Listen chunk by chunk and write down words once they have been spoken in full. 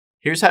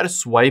Here's how to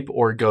swipe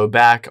or go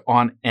back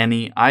on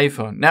any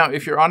iPhone. Now,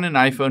 if you're on an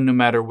iPhone, no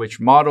matter which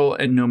model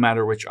and no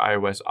matter which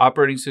iOS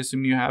operating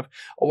system you have,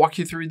 I'll walk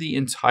you through the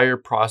entire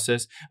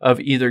process of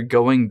either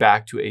going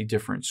back to a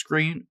different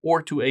screen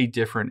or to a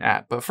different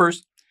app. But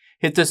first,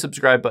 hit the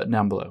subscribe button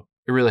down below.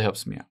 It really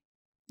helps me out.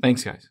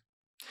 Thanks, guys.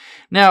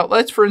 Now,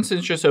 let's, for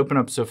instance, just open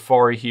up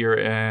Safari here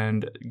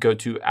and go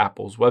to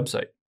Apple's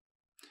website.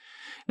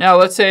 Now,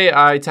 let's say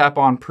I tap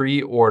on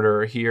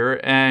pre-order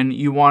here and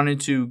you wanted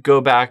to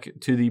go back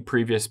to the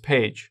previous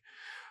page.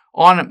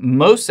 On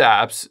most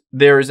apps,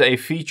 there's a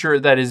feature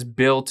that is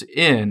built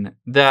in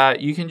that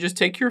you can just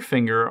take your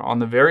finger on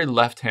the very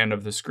left hand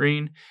of the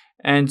screen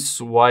and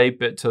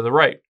swipe it to the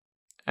right.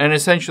 And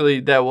essentially,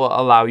 that will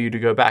allow you to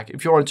go back.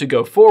 If you want to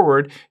go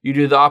forward, you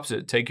do the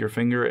opposite. Take your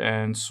finger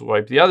and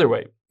swipe the other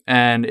way,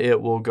 and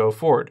it will go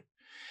forward.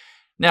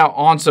 Now,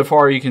 on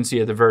Safari, you can see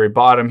at the very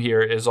bottom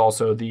here is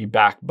also the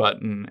back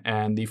button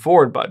and the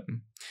forward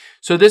button.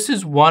 So this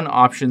is one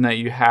option that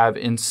you have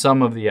in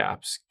some of the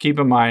apps. Keep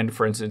in mind,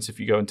 for instance, if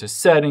you go into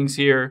settings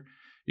here,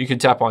 you can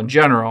tap on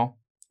general.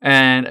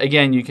 And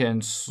again, you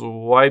can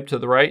swipe to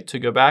the right to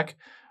go back,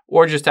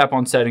 or just tap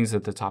on settings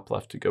at the top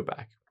left to go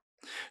back.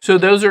 So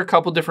those are a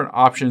couple different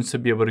options to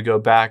be able to go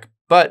back.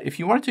 But if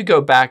you want to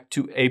go back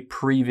to a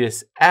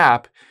previous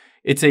app,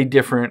 it's a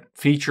different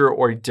feature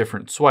or a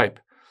different swipe.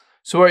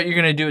 So what you're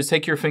going to do is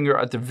take your finger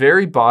at the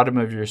very bottom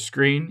of your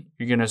screen.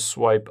 You're going to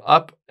swipe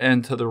up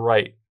and to the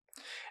right.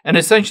 And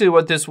essentially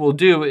what this will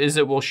do is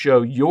it will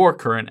show your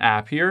current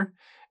app here.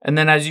 And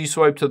then as you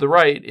swipe to the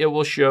right, it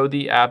will show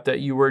the app that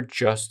you were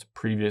just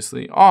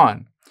previously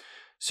on.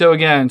 So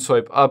again,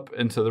 swipe up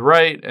and to the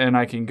right, and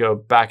I can go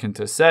back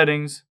into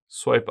settings,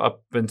 swipe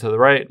up and to the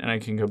right, and I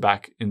can go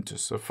back into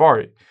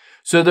Safari.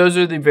 So those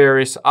are the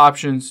various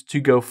options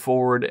to go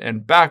forward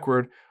and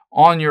backward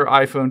on your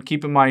iPhone.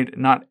 Keep in mind,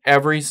 not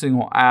every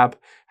single app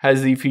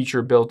has the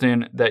feature built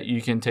in that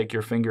you can take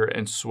your finger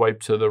and swipe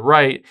to the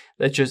right.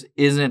 That just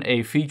isn't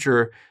a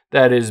feature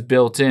that is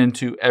built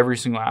into every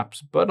single app,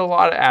 but a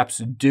lot of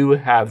apps do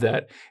have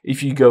that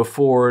if you go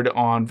forward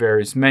on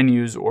various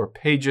menus or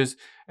pages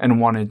and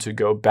wanted to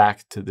go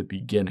back to the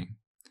beginning.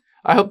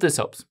 I hope this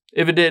helps.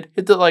 If it did,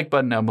 hit the like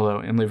button down below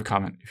and leave a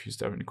comment if you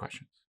still have any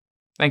questions.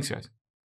 Thanks, guys.